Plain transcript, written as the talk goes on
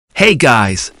Hey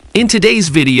guys! In today's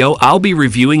video, I'll be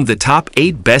reviewing the top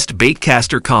 8 best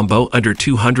baitcaster combo under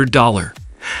 $200.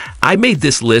 I made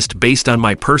this list based on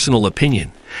my personal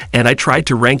opinion, and I tried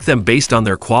to rank them based on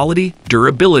their quality,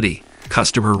 durability,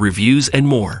 customer reviews, and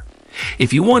more.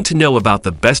 If you want to know about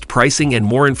the best pricing and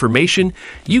more information,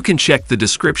 you can check the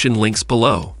description links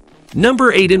below.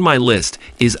 Number 8 in my list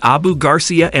is Abu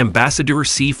Garcia Ambassadeur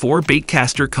C4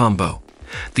 Baitcaster Combo.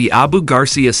 The Abu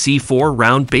Garcia C4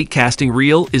 round baitcasting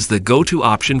reel is the go-to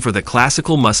option for the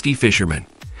classical musky fisherman.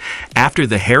 After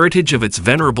the heritage of its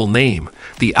venerable name,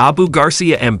 the Abu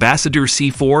Garcia Ambassadeur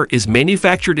C4 is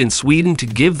manufactured in Sweden to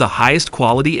give the highest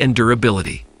quality and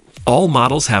durability. All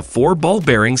models have 4 ball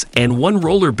bearings and 1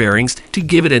 roller bearings to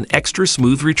give it an extra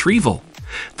smooth retrieval.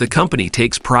 The company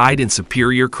takes pride in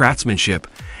superior craftsmanship,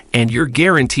 and you're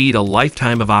guaranteed a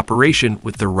lifetime of operation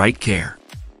with the right care.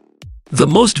 The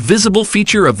most visible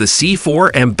feature of the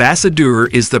C4 Ambassadeur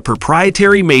is the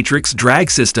proprietary matrix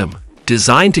drag system,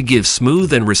 designed to give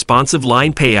smooth and responsive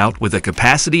line payout with a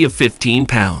capacity of 15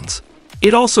 pounds.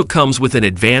 It also comes with an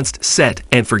advanced set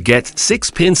and forget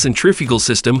 6-pin centrifugal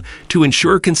system to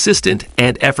ensure consistent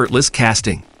and effortless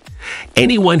casting.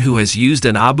 Anyone who has used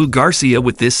an Abu Garcia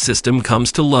with this system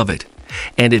comes to love it,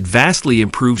 and it vastly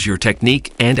improves your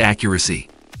technique and accuracy.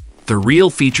 The reel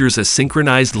features a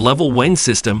synchronized level wind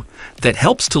system that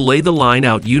helps to lay the line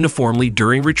out uniformly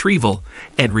during retrieval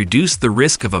and reduce the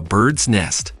risk of a bird's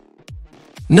nest.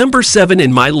 Number 7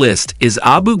 in my list is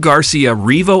Abu Garcia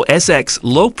Revo SX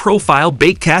Low Profile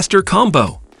Baitcaster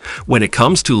Combo. When it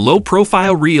comes to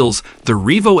low-profile reels, the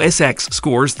Revo SX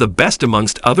scores the best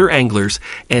amongst other anglers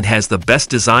and has the best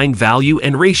design value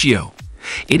and ratio.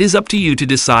 It is up to you to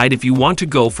decide if you want to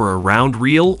go for a round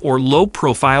reel or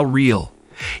low-profile reel.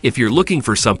 If you're looking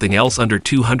for something else under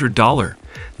 $200,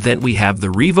 then we have the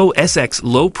Revo SX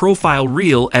low-profile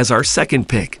reel as our second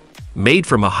pick. Made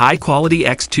from a high-quality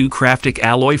X2 Craftic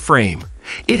alloy frame,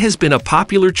 it has been a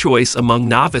popular choice among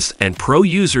novice and pro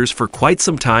users for quite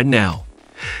some time now.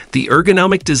 The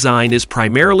ergonomic design is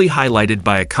primarily highlighted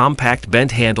by a compact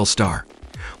bent handle star.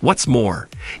 What's more,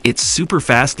 its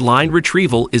super-fast line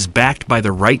retrieval is backed by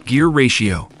the right gear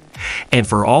ratio. And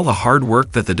for all the hard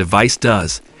work that the device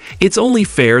does, it's only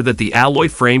fair that the alloy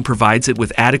frame provides it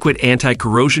with adequate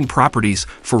anti-corrosion properties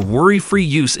for worry-free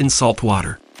use in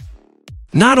saltwater.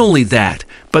 Not only that,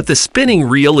 but the spinning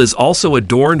reel is also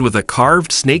adorned with a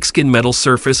carved snakeskin metal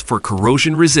surface for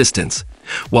corrosion resistance,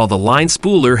 while the line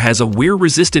spooler has a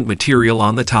wear-resistant material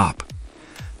on the top.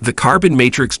 The carbon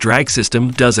matrix drag system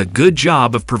does a good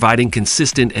job of providing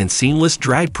consistent and seamless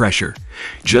drag pressure,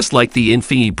 just like the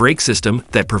Infini brake system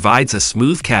that provides a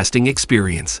smooth casting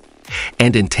experience.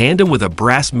 And in tandem with a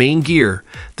brass main gear,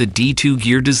 the D2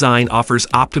 gear design offers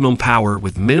optimum power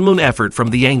with minimum effort from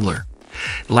the angler.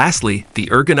 Lastly, the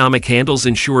ergonomic handles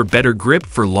ensure better grip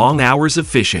for long hours of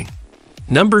fishing.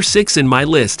 Number 6 in my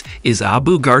list is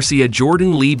Abu Garcia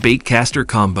Jordan Lee Baitcaster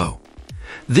Combo.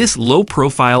 This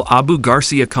low-profile Abu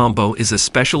Garcia combo is a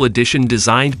special edition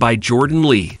designed by Jordan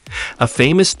Lee, a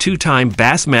famous 2-time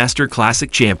Bassmaster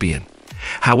Classic champion.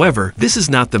 However, this is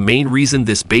not the main reason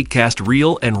this baitcast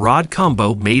reel and rod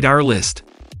combo made our list.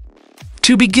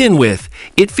 To begin with,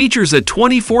 it features a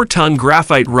 24-ton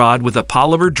graphite rod with a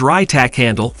polymer dry tack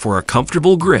handle for a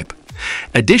comfortable grip.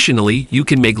 Additionally, you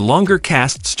can make longer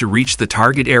casts to reach the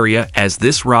target area as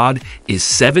this rod is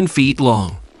 7 feet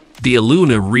long. The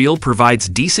aluminum reel provides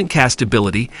decent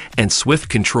castability and swift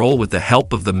control with the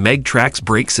help of the MegTrax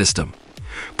brake system.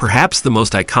 Perhaps the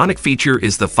most iconic feature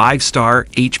is the 5-star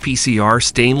HPCR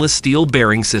stainless steel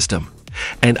bearing system,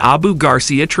 an Abu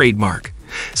Garcia trademark.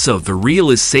 So the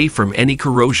reel is safe from any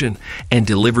corrosion and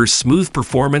delivers smooth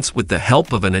performance with the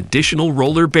help of an additional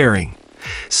roller bearing.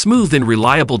 Smooth and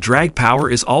reliable drag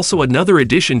power is also another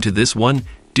addition to this one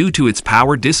due to its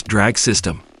power disc drag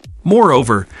system.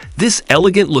 Moreover, this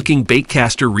elegant-looking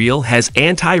baitcaster reel has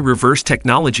anti-reverse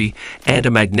technology and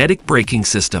a magnetic braking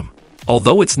system.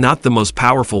 Although it's not the most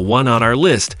powerful one on our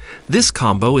list, this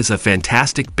combo is a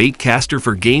fantastic baitcaster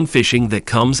for game fishing that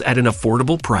comes at an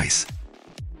affordable price.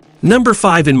 Number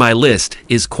 5 in my list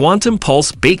is Quantum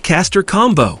Pulse Baitcaster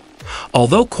Combo.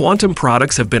 Although Quantum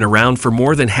products have been around for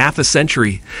more than half a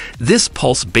century, this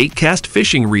Pulse baitcast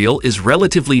fishing reel is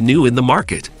relatively new in the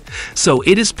market. So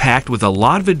it is packed with a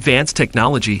lot of advanced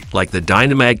technology like the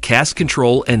Dynamag cast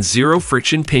control and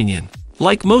zero-friction pinion.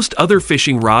 Like most other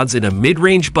fishing rods in a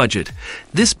mid-range budget,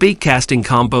 this baitcasting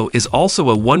combo is also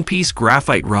a one-piece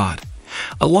graphite rod.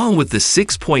 Along with the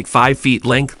 6.5 feet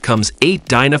length comes 8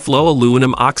 Dynaflow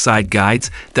aluminum oxide guides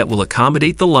that will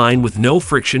accommodate the line with no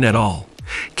friction at all.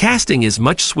 Casting is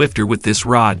much swifter with this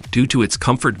rod due to its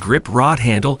comfort grip rod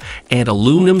handle and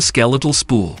aluminum skeletal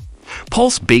spool.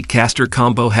 Pulse Baitcaster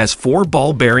Combo has 4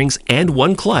 ball bearings and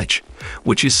 1 clutch,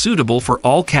 which is suitable for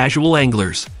all casual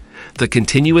anglers. The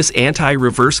continuous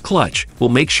anti-reverse clutch will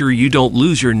make sure you don't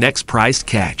lose your next prized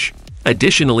catch.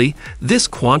 Additionally, this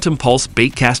Quantum Pulse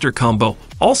Baitcaster Combo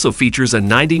also features a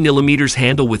 90mm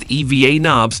handle with EVA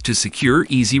knobs to secure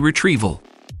easy retrieval.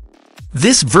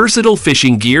 This versatile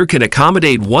fishing gear can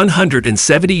accommodate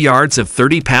 170 yards of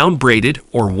 30-pound braided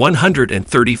or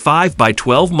 135 by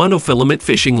 12 monofilament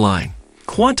fishing line.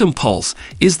 Quantum Pulse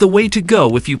is the way to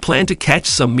go if you plan to catch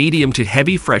some medium to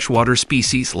heavy freshwater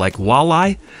species like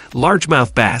walleye,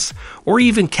 largemouth bass, or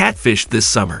even catfish this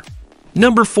summer.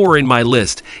 Number 4 in my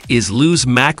list is Lew's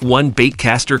Mac 1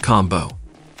 Baitcaster Combo.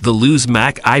 The Lew's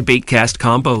Mac I Baitcast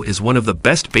Combo is one of the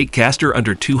best baitcaster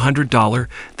under $200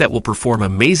 that will perform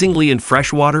amazingly in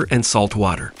freshwater and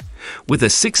saltwater. With a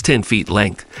 6'10" feet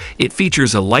length, it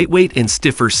features a lightweight and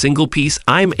stiffer single-piece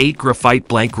IM8 graphite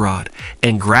blank rod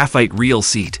and graphite reel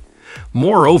seat.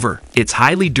 Moreover, its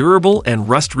highly durable and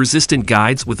rust-resistant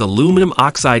guides with aluminum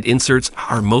oxide inserts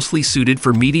are mostly suited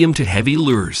for medium to heavy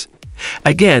lures.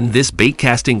 Again, this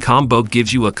baitcasting combo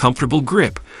gives you a comfortable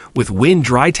grip with wind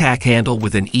dry tack handle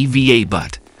with an EVA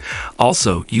butt.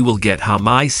 Also, you will get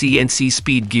Hamai CNC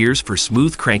speed gears for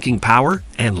smooth cranking power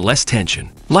and less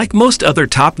tension. Like most other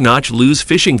top-notch Lew's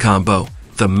fishing combo,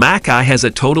 the Mac I has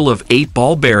a total of 8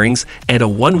 ball bearings and a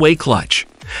one-way clutch.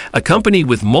 Accompanied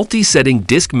with multi-setting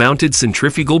disc-mounted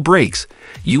centrifugal brakes,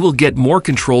 you will get more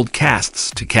controlled casts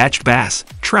to catch bass,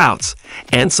 trouts,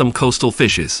 and some coastal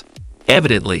fishes.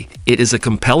 Evidently, it is a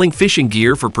compelling fishing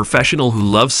gear for professionals who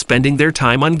love spending their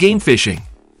time on game fishing.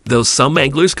 Though some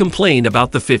anglers complain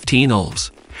about the 15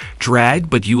 ohms drag,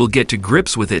 but you will get to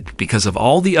grips with it because of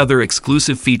all the other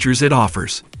exclusive features it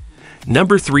offers.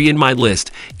 Number 3 in my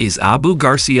list is Abu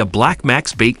Garcia Black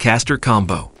Max Baitcaster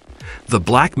Combo. The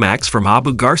Black Max from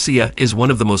Abu Garcia is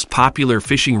one of the most popular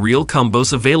fishing reel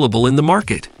combos available in the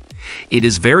market. It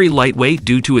is very lightweight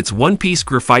due to its one-piece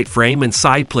graphite frame and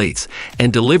side plates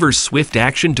and delivers swift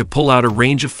action to pull out a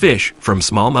range of fish from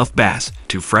smallmouth bass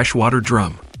to freshwater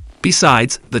drum.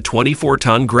 Besides, the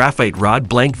 24-ton graphite rod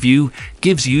blank view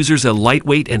gives users a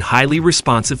lightweight and highly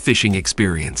responsive fishing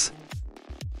experience.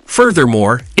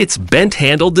 Furthermore, its bent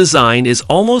handle design is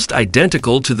almost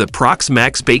identical to the Prox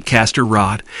Max Baitcaster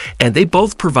rod, and they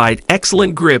both provide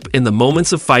excellent grip in the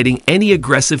moments of fighting any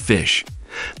aggressive fish.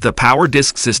 The power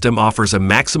disc system offers a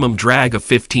maximum drag of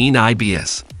 15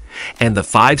 IBS, and the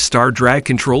 5-star drag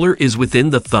controller is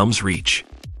within the thumb's reach.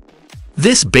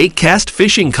 This baitcast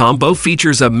fishing combo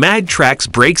features a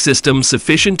MagTrax brake system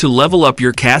sufficient to level up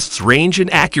your cast's range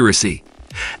and accuracy.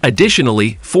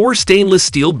 Additionally, 4 stainless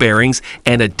steel bearings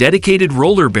and a dedicated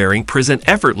roller bearing present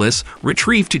effortless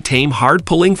retrieve to tame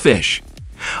hard-pulling fish.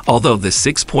 Although the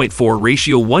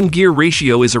 6.4:1 gear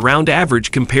ratio is around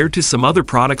average compared to some other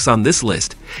products on this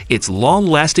list, its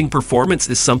long-lasting performance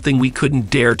is something we couldn't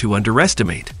dare to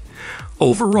underestimate.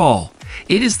 Overall,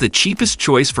 it is the cheapest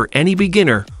choice for any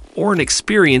beginner or an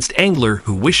experienced angler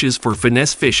who wishes for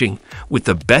finesse fishing with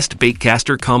the best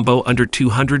baitcaster combo under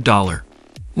 $200.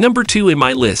 Number 2 in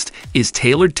my list is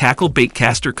Tailored Tackle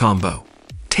Baitcaster Combo.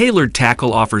 Tailored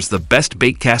Tackle offers the best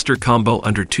baitcaster combo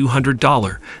under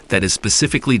 $200 that is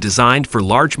specifically designed for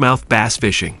largemouth bass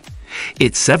fishing.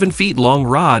 Its 7-feet-long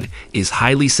rod is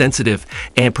highly sensitive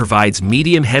and provides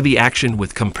medium-heavy action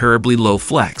with comparably low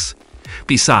flex.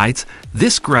 Besides,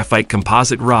 this graphite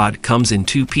composite rod comes in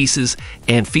 2 pieces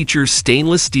and features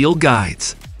stainless steel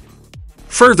guides.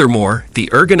 Furthermore, the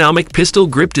ergonomic pistol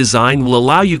grip design will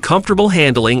allow you comfortable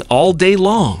handling all day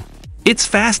long. Its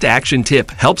fast action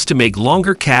tip helps to make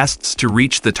longer casts to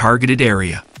reach the targeted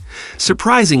area.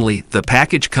 Surprisingly, the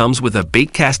package comes with a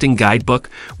baitcasting guidebook,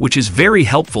 which is very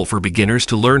helpful for beginners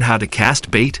to learn how to cast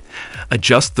bait,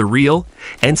 adjust the reel,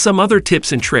 and some other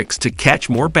tips and tricks to catch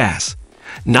more bass.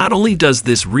 Not only does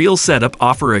this reel setup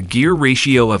offer a gear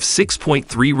ratio of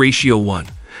 6.3:1,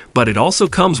 but it also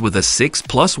comes with a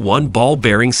 6+1 ball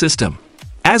bearing system.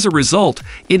 As a result,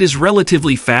 it is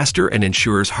relatively faster and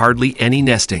ensures hardly any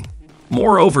nesting.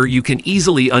 Moreover, you can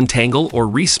easily untangle or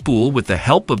re-spool with the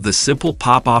help of the simple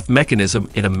pop-off mechanism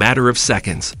in a matter of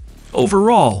seconds.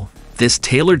 Overall, this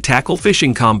Tailored Tackle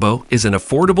fishing combo is an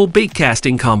affordable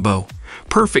baitcasting combo,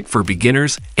 perfect for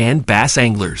beginners and bass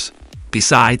anglers.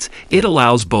 Besides, it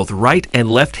allows both right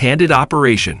and left-handed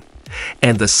operation,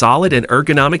 and the solid and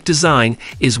ergonomic design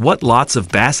is what lots of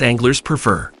bass anglers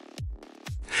prefer.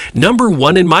 Number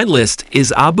 1 in my list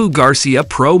is Abu Garcia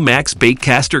Pro Max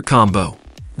Baitcaster Combo.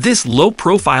 This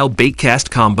low-profile baitcast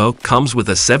combo comes with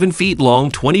a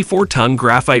 7-feet-long 24-ton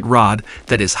graphite rod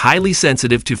that is highly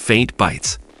sensitive to faint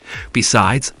bites.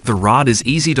 Besides, the rod is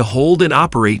easy to hold and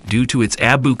operate due to its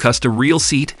Ambassadeur custom reel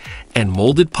seat and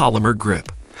molded polymer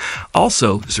grip.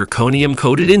 Also,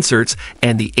 zirconium-coated inserts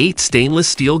and the 8 stainless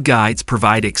steel guides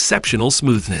provide exceptional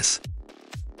smoothness.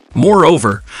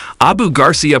 Moreover, Abu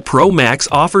Garcia Pro Max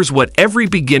offers what every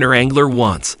beginner angler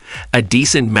wants, a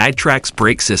decent Magtrax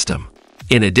brake system.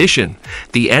 In addition,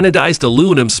 the anodized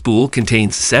aluminum spool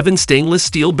contains 7 stainless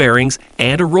steel bearings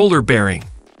and a roller bearing.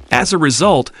 As a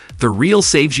result, the reel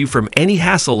saves you from any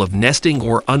hassle of nesting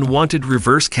or unwanted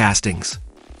reverse castings.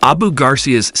 Abu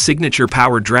Garcia's signature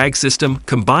power drag system,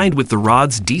 combined with the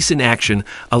rod's decent action,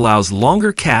 allows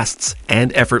longer casts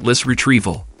and effortless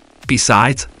retrieval.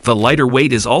 Besides, the lighter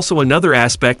weight is also another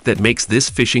aspect that makes this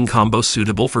fishing combo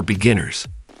suitable for beginners.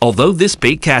 Although this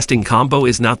baitcasting combo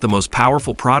is not the most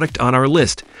powerful product on our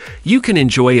list, you can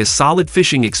enjoy a solid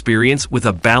fishing experience with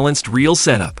a balanced reel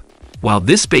setup. While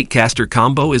this baitcaster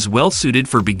combo is well suited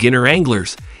for beginner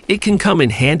anglers, it can come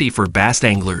in handy for bass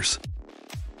anglers.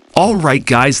 Alright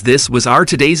guys, this was our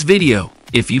today's video.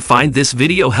 If you find this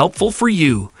video helpful for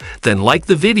you, then like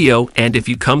the video, and if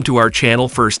you come to our channel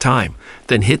first time,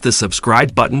 then hit the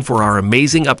subscribe button for our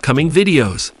amazing upcoming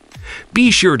videos.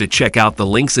 Be sure to check out the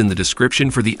links in the description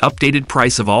for the updated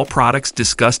price of all products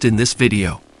discussed in this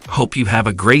video. Hope you have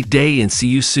a great day and see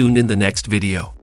you soon in the next video.